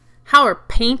How are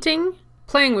painting,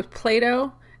 playing with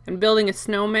Play-Doh, and building a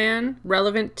snowman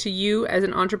relevant to you as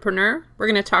an entrepreneur? We're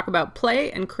going to talk about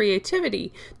play and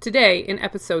creativity today in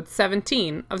episode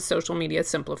 17 of Social Media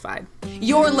Simplified.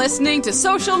 You're listening to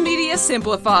Social Media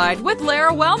Simplified with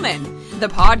Lara Wellman, the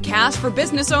podcast for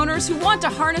business owners who want to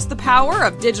harness the power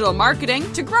of digital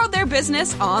marketing to grow their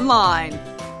business online.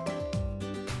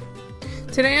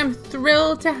 Today I'm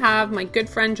thrilled to have my good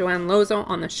friend Joanne Lauzon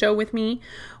on the show with me,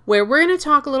 where we're going to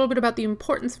talk a little bit about the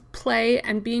importance of play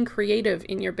and being creative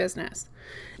in your business.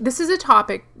 This is a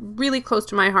topic really close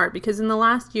to my heart because in the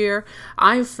last year,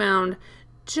 I've found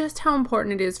just how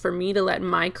important it is for me to let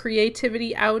my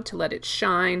creativity out, to let it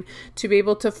shine, to be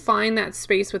able to find that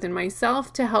space within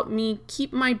myself to help me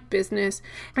keep my business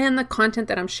and the content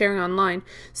that I'm sharing online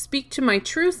speak to my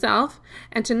true self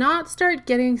and to not start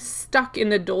getting stuck in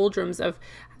the doldrums of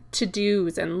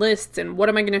to-dos and lists and what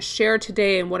am I going to share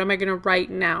today and what am I going to write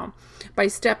now. By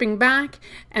stepping back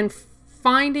and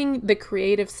finding the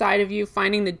creative side of you,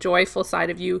 finding the joyful side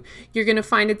of you, you're going to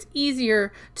find it's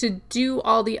easier to do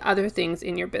all the other things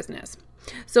in your business.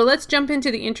 So let's jump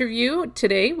into the interview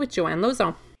today with Joanne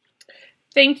Lauzon.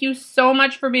 Thank you so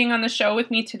much for being on the show with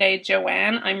me today,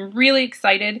 Joanne. I'm really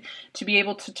excited to be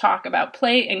able to talk about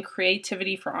play and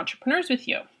creativity for entrepreneurs with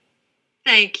you.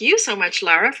 Thank you so much,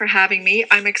 Lara, for having me.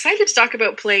 I'm excited to talk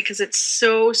about play because it's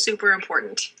so super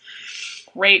important.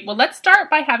 Great. Well, let's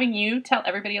start by having you tell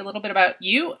everybody a little bit about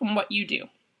you and what you do.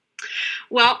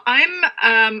 Well,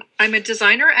 I'm a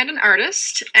designer and an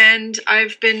artist, and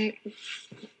I've been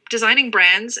designing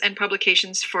brands and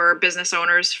publications for business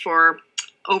owners for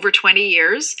over 20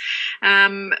 years.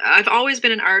 I've always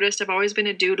been an artist. I've always been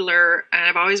a doodler, and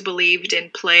I've always believed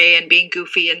in play and being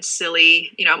goofy and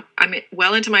silly. You know, I'm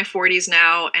well into my 40s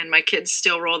now, and my kids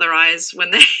still roll their eyes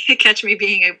when they catch me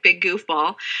being a big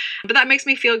goofball. But that makes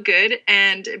me feel good,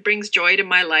 and it brings joy to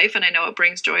my life, and I know it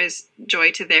brings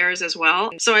joy to theirs as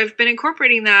well. So I've been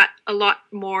incorporating that a lot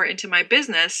more into my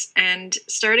business, and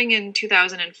starting in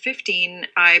 2015,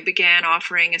 I began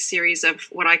offering a series of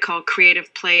what I call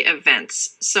creative play events.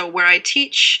 So where I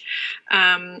teach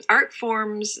art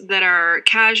forms that are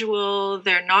casual,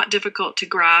 they're not difficult to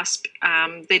grasp,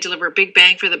 they deliver a big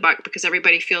bang for the buck because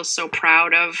everybody feels so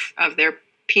proud of their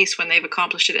piece when they've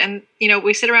accomplished it. And, you know,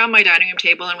 we sit around my dining room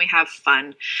table and we have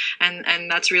fun.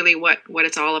 And that's really what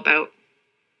it's all about.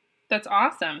 That's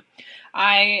awesome.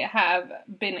 I have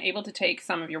been able to take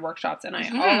some of your workshops and I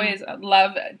always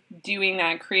love doing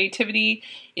that. Creativity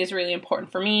is really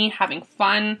important for me. Having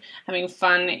fun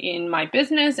in my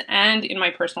business and in my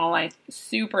personal life,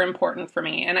 super important for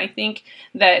me. And I think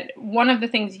that one of the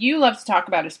things you love to talk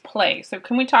about is play. So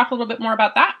can we talk a little bit more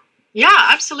about that? Yeah,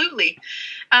 absolutely.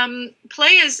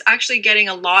 Play is actually getting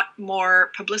a lot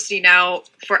more publicity now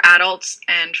for adults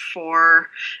and for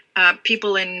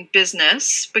people in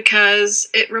business because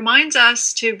it reminds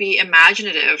us to be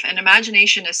imaginative. And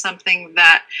imagination is something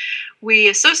that we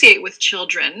associate with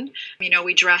children. You know,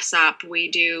 we dress up, we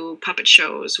do puppet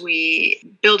shows, we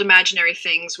build imaginary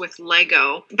things with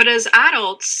Lego. But as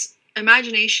adults,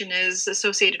 imagination is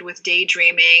associated with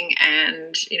daydreaming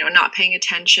and, you know, not paying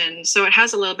attention. So it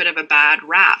has a little bit of a bad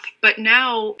rap. But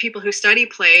now people who study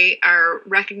play are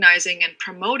recognizing and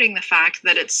promoting the fact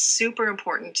that it's super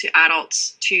important to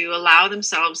adults to allow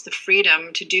themselves the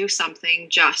freedom to do something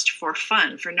just for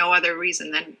fun, for no other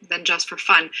reason than just for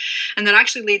fun. And that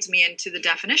actually leads me into the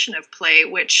definition of play,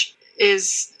 which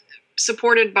is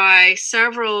supported by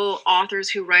several authors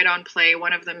who write on play.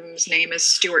 One of them's name is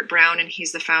Stuart Brown, and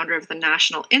he's the founder of the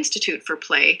National Institute for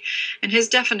Play. And his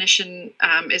definition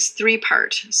is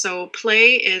three-part. So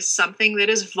play is something that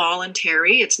is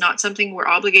voluntary. It's not something we're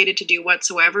obligated to do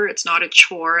whatsoever. It's not a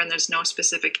chore, and there's no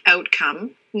specific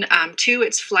outcome. Two,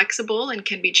 it's flexible and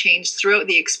can be changed throughout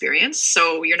the experience.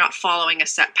 So you're not following a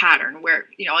set pattern where,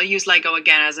 you know, I'll use Lego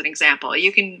again as an example.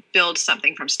 You can build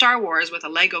something from Star Wars with a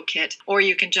Lego kit, or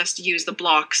you can just use the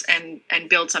blocks and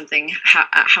build something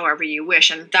however you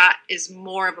wish. And that is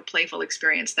more of a playful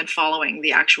experience than following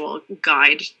the actual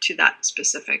guide to that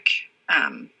specific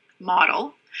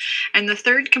model. And the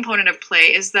third component of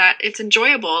play is that it's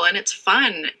enjoyable and it's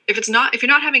fun. If you're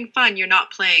not having fun, you're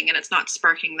not playing, and it's not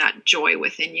sparking that joy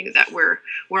within you that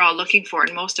we're all looking for,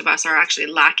 and most of us are actually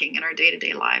lacking in our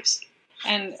day-to-day lives.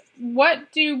 And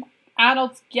what do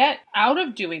adults get out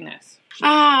of doing this?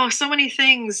 Oh, so many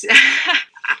things.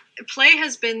 Play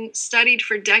has been studied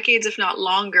for decades, if not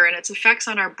longer, and its effects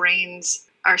on our brains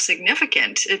are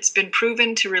significant. It's been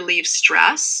proven to relieve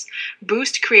stress,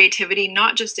 boost creativity,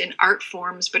 not just in art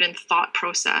forms, but in thought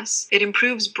process. It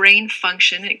improves brain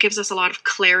function. It gives us a lot of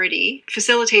clarity,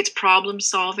 facilitates problem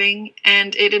solving,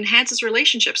 and it enhances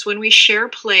relationships. When we share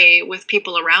play with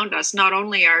people around us, not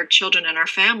only our children and our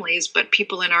families, but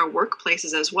people in our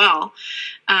workplaces as well,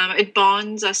 it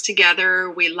bonds us together.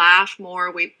 We laugh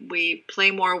more, we play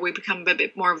more, we become a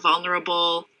bit more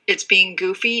vulnerable. It's being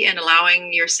goofy and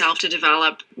allowing yourself to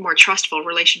develop more trustful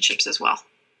relationships as well.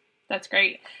 That's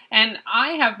great. And I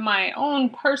have my own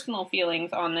personal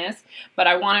feelings on this, but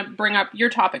I want to bring up your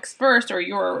topics first, or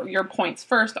your points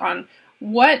first, on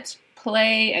what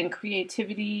play and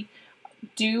creativity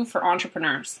do for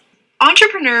entrepreneurs.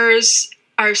 Entrepreneurs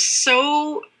are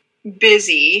so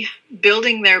busy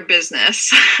building their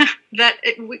business that,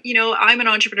 I'm an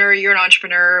entrepreneur, you're an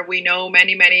entrepreneur, we know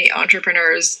many, many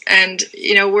entrepreneurs, and,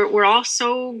 we're all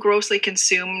so grossly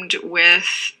consumed with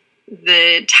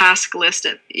the task list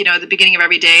at, the beginning of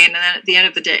every day, and then at the end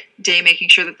of the day, making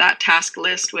sure that task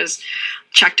list was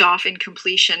checked off in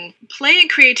completion. Play and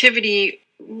creativity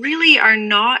really are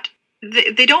not,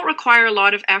 they don't require a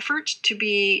lot of effort to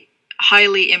be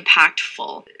highly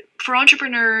impactful. For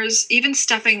entrepreneurs, even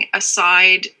stepping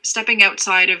outside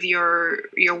of your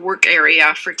work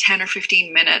area for 10 or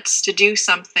 15 minutes to do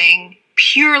something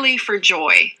purely for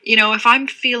joy. If I'm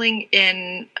feeling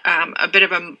in a bit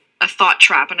of a thought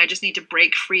trap and I just need to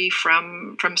break free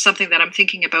from something that I'm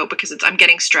thinking about because I'm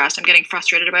getting stressed, I'm getting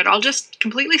frustrated about it, I'll just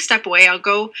completely step away. I'll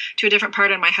go to a different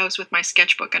part of my house with my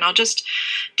sketchbook and I'll just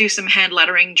do some hand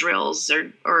lettering drills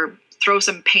or throw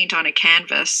some paint on a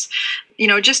canvas,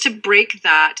 just to break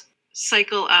that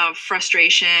cycle of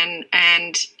frustration.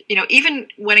 And even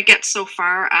when it gets so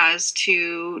far as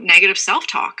to negative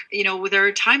self-talk, there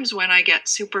are times when I get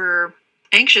super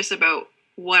anxious about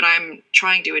what I'm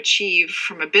trying to achieve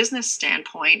from a business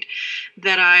standpoint,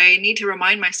 that I need to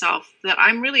remind myself that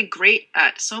I'm really great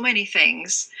at so many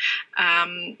things.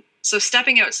 So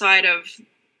stepping outside of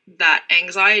that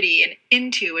anxiety and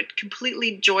into a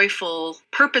completely joyful,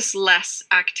 purposeless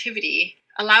activity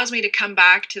allows me to come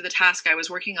back to the task I was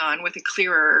working on with a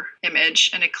clearer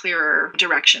image and a clearer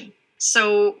direction.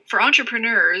 So for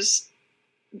entrepreneurs,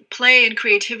 play and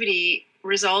creativity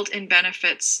result in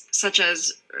benefits such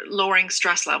as lowering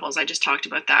stress levels. I just talked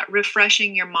about that.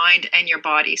 Refreshing your mind and your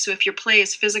body. So if your play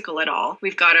is physical at all,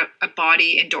 we've got a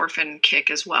body endorphin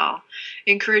kick as well.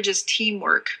 It encourages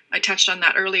teamwork. I touched on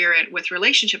that earlier with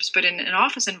relationships, but in an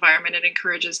office environment, it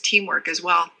encourages teamwork as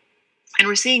well. And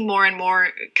we're seeing more and more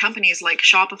companies like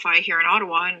Shopify here in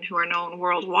Ottawa, and who are known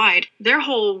worldwide. Their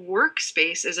whole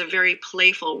workspace is a very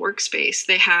playful workspace.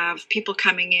 They have people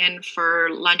coming in for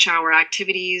lunch hour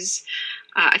activities.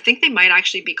 I think they might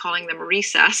actually be calling them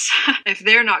recess. If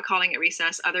they're not calling it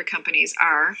recess, other companies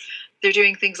are. They're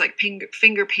doing things like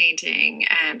finger painting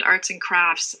and arts and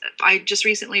crafts. I just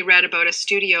recently read about a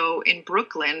studio in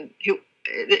Brooklyn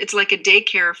it's like a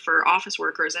daycare for office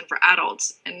workers and for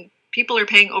adults. And people are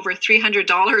paying over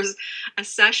 $300 a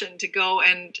session to go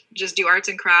and just do arts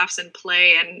and crafts and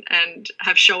play and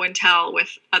have show and tell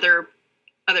with other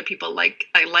people like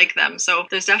them. So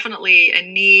there's definitely a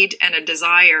need and a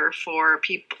desire for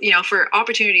people, for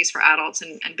opportunities for adults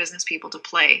and business people to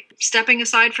play. Stepping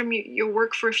aside from your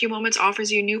work for a few moments offers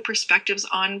you new perspectives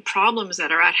on problems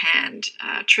that are at hand,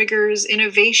 triggers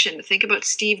innovation. Think about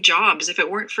Steve Jobs. If it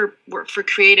weren't for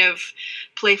creative,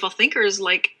 playful thinkers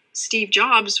like Steve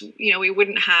Jobs, we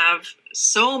wouldn't have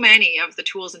so many of the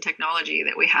tools and technology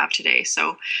that we have today.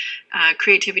 So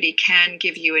creativity can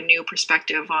give you a new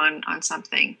perspective on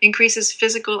something, increases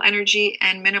physical energy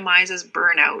and minimizes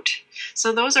burnout.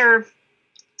 So those are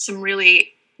some really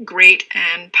great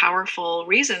and powerful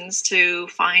reasons to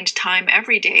find time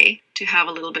every day to have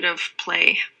a little bit of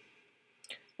play.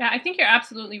 Yeah, I think you're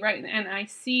absolutely right. And I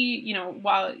see,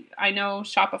 while I know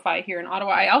Shopify here in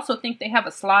Ottawa, I also think they have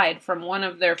a slide from one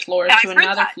of their floors to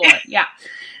another floor. Yeah.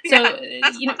 So,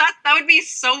 that would be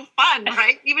so fun,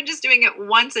 right? Even just doing it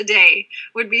once a day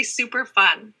would be super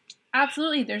fun.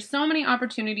 Absolutely. There's so many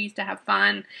opportunities to have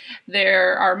fun.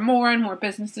 There are more and more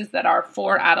businesses that are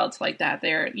for adults like that.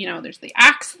 There's the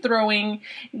axe throwing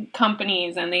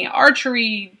companies and the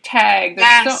archery tag.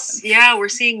 Yeah, we're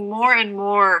seeing more and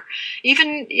more.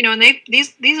 Even, and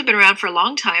these have been around for a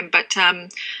long time, but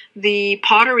the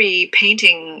pottery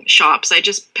painting shops, I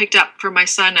just picked up for my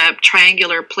son a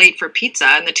triangular plate for pizza,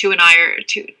 and the two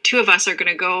of us are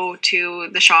going to go to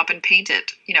the shop and paint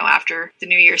it, after the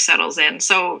new year settles in.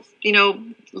 So,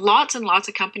 lots and lots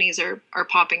of companies are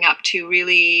popping up to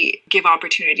really give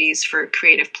opportunities for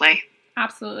creative play.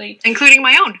 Absolutely. Including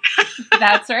my own.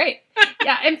 That's right.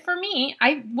 Yeah, and for me,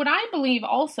 what I believe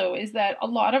also is that a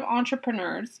lot of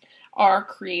entrepreneurs are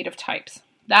creative types.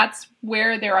 That's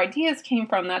where their ideas came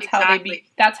from. That's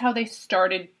how they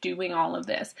started doing all of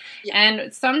this. Yeah.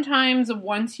 And sometimes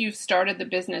once you've started the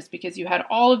business, because you had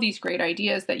all of these great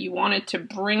ideas that you wanted to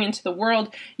bring into the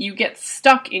world, you get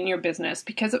stuck in your business,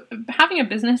 because having a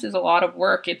business is a lot of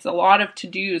work. It's a lot of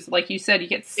to-dos. Like you said, you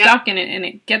get stuck in it and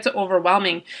it gets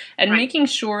overwhelming. And making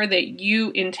sure that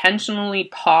you intentionally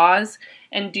pause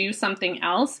and do something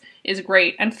else is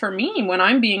great. And for me, when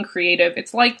I'm being creative,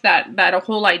 it's like that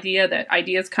whole idea that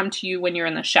ideas come to you when you're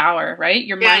in the shower, right?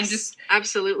 Your mind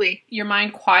absolutely. Your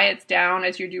mind quiets down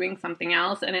as you're doing something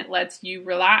else, and it lets you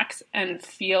relax and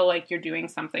feel like you're doing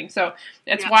something. So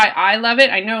that's why I love it.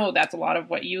 I know that's a lot of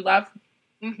what you love.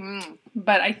 Mm-hmm.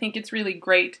 But I think it's really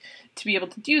great to be able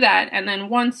to do that. And then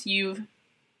once you've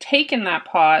taken that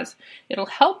pause, it'll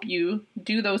help you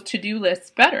do those to-do lists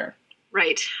better.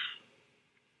 Right.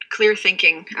 Clear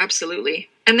thinking, absolutely.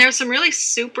 And there's some really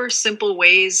super simple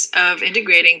ways of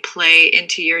integrating play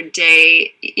into your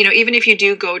day. You know, even if you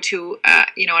do go to, an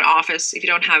office, if you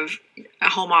don't have a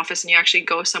home office and you actually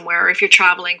go somewhere, or if you're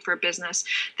traveling for business,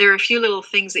 there are a few little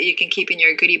things that you can keep in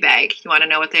your goodie bag. You want to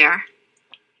know what they are?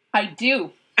 I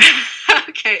do.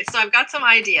 Okay, so I've got some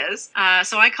ideas.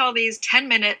 So I call these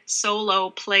 10-minute solo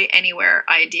play anywhere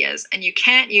ideas, and you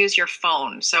can't use your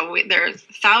phone. So there are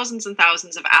thousands and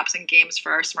thousands of apps and games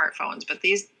for our smartphones, but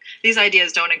these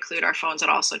ideas don't include our phones at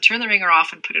all. So turn the ringer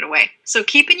off and put it away. So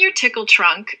keep in your tickle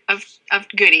trunk of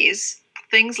goodies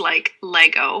things like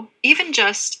Lego, even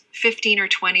just 15 or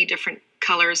 20 different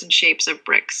colors and shapes of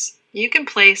bricks. You can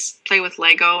play with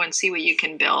Lego and see what you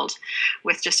can build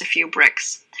with just a few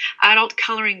bricks. Adult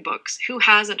coloring books. Who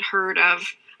hasn't heard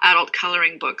of adult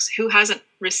coloring books? Who hasn't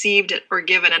received it or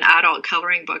given an adult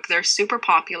coloring book? They're super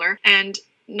popular. And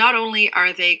not only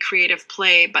are they creative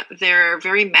play, but they're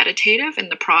very meditative in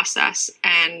the process.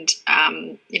 And,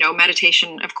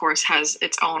 meditation, of course, has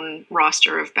its own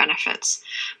roster of benefits.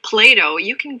 Play-Doh,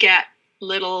 you can get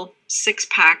little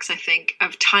 6-packs, I think,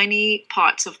 of tiny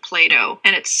pots of Play-Doh.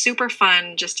 And it's super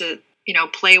fun just to,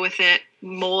 play with it,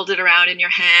 mold it around in your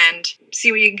hand,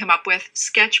 see what you can come up with.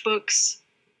 Sketchbooks,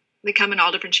 they come in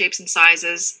all different shapes and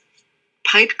sizes.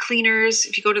 Pipe cleaners,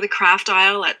 if you go to the craft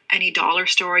aisle at any dollar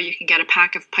store, you can get a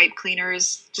pack of pipe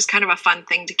cleaners. Just kind of a fun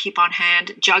thing to keep on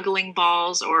hand. Juggling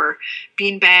balls or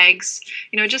bean bags.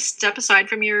 Just step aside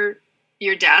from your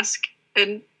desk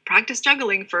and practice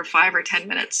juggling for 5 or 10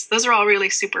 minutes. Those are all really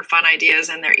super fun ideas,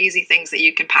 and they're easy things that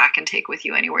you can pack and take with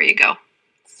you anywhere you go.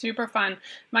 Super fun.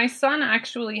 My son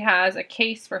actually has a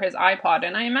case for his iPod,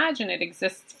 and I imagine it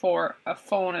exists for a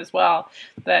phone as well,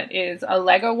 that is a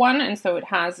Lego one, and so it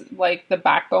has like the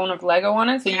backbone of Lego on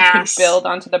it, so you could build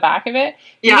onto the back of it.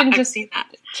 Yeah, Even I've seen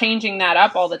that. Changing that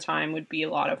up all the time would be a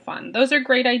lot of fun. Those are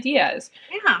great ideas.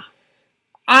 Yeah.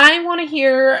 I want to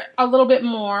hear a little bit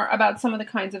more about some of the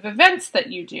kinds of events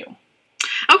that you do.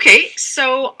 Okay,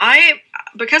 so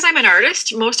because I'm an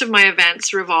artist, most of my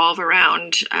events revolve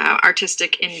around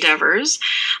artistic endeavors.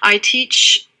 I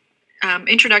teach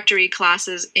introductory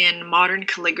classes in modern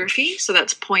calligraphy, so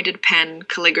that's pointed pen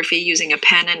calligraphy using a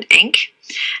pen and ink.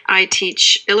 I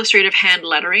teach illustrative hand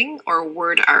lettering or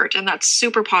word art, and that's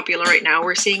super popular right now.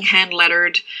 We're seeing hand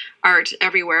lettered art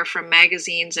everywhere, from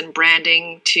magazines and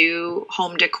branding to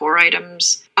home decor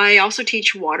items. I also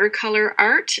teach watercolor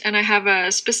art, and I have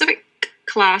a specific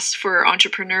class for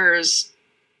entrepreneurs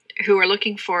who are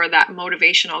looking for that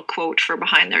motivational quote for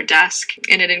behind their desk.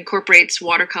 And it incorporates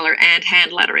watercolor and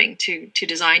hand lettering to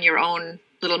design your own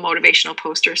little motivational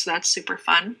poster. So that's super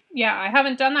fun. Yeah, I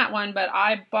haven't done that one, but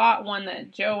I bought one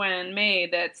that Joanne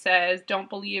made that says, "Don't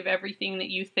believe everything that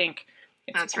you think."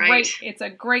 That's right. It's a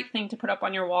great thing to put up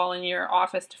on your wall in your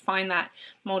office to find that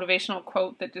motivational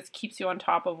quote that just keeps you on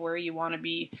top of where you want to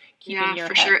be keeping your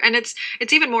head. Sure. And it's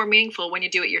even more meaningful when you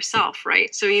do it yourself,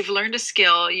 right? So you've learned a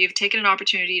skill, you've taken an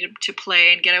opportunity to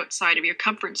play and get outside of your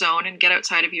comfort zone and get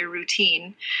outside of your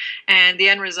routine. And the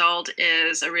end result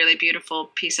is a really beautiful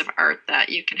piece of art that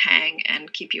you can hang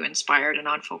and keep you inspired and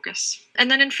on focus.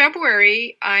 And then in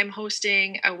February, I'm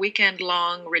hosting a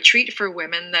weekend-long retreat for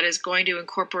women that is going to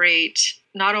incorporate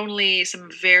not only some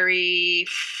very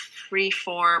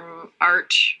free-form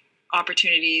art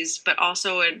opportunities, but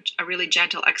also a really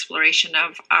gentle exploration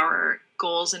of our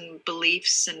goals and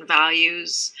beliefs and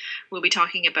values. We'll be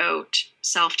talking about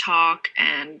self-talk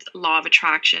and law of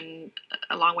attraction,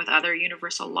 along with other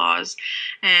universal laws,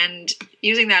 and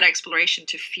using that exploration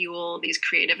to fuel these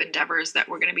creative endeavors that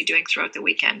we're going to be doing throughout the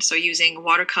weekend. So using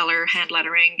watercolor, hand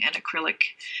lettering, and acrylic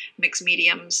mixed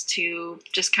mediums to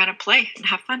just kind of play and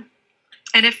have fun.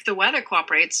 And if the weather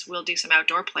cooperates, we'll do some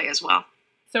outdoor play as well.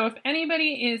 So if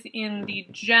anybody is in the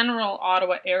general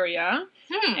Ottawa area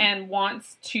and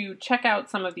wants to check out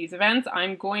some of these events,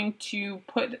 I'm going to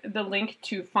put the link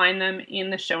to find them in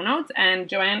the show notes. And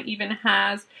Joanne even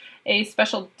has a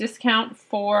special discount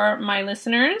for my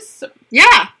listeners.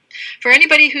 Yeah. For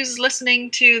anybody who's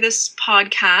listening to this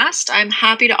podcast, I'm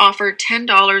happy to offer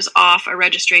 $10 off a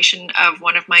registration of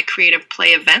one of my creative play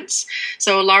events.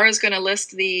 So Laura's going to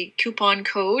list the coupon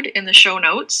code in the show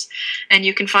notes, and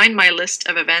you can find my list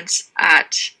of events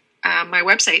at my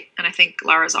website. And I think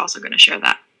Laura's also going to share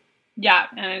that. Yeah,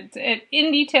 and it's at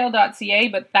indetail.ca,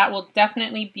 but that will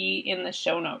definitely be in the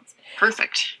show notes.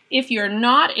 Perfect. If you're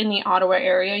not in the Ottawa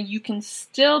area, you can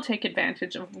still take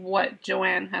advantage of what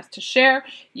Joanne has to share.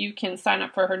 You can sign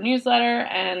up for her newsletter.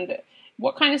 And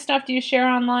what kind of stuff do you share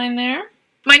online there?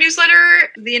 My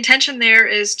newsletter, the intention there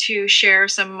is to share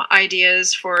some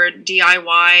ideas for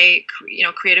DIY,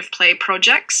 creative play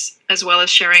projects, as well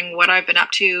as sharing what I've been up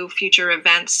to, future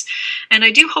events. And I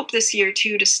do hope this year,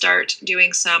 too, to start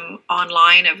doing some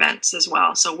online events as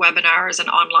well. So webinars and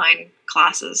online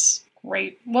classes.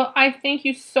 Great. Well, I thank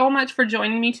you so much for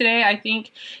joining me today. I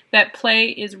think that play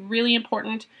is really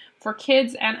important for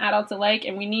kids and adults alike,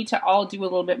 and we need to all do a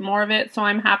little bit more of it. So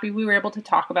I'm happy we were able to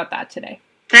talk about that today.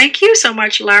 Thank you so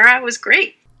much, Lara. It was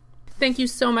great. Thank you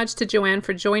so much to Joanne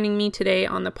for joining me today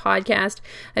on the podcast.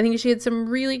 I think she had some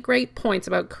really great points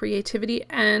about creativity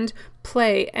and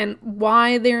play and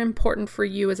why they're important for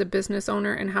you as a business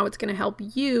owner and how it's going to help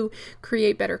you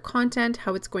create better content,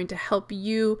 how it's going to help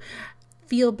you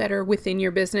feel better within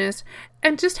your business,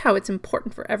 and just how it's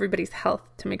important for everybody's health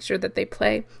to make sure that they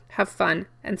play, have fun,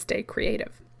 and stay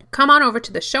creative. Come on over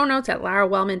to the show notes at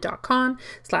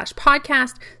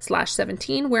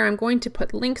larawellman.com/podcast/17, where I'm going to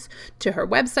put links to her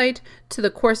website, to the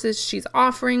courses she's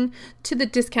offering, to the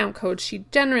discount code she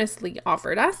generously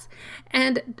offered us,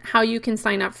 and how you can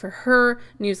sign up for her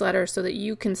newsletter so that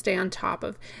you can stay on top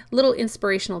of little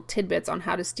inspirational tidbits on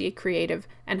how to stay creative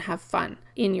and have fun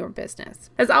in your business.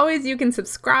 As always, you can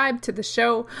subscribe to the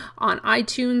show on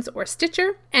iTunes or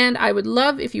Stitcher, and I would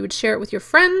love if you would share it with your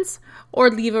friends or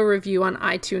leave a review on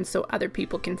iTunes so other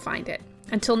people can find it.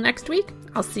 Until next week,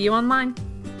 I'll see you online.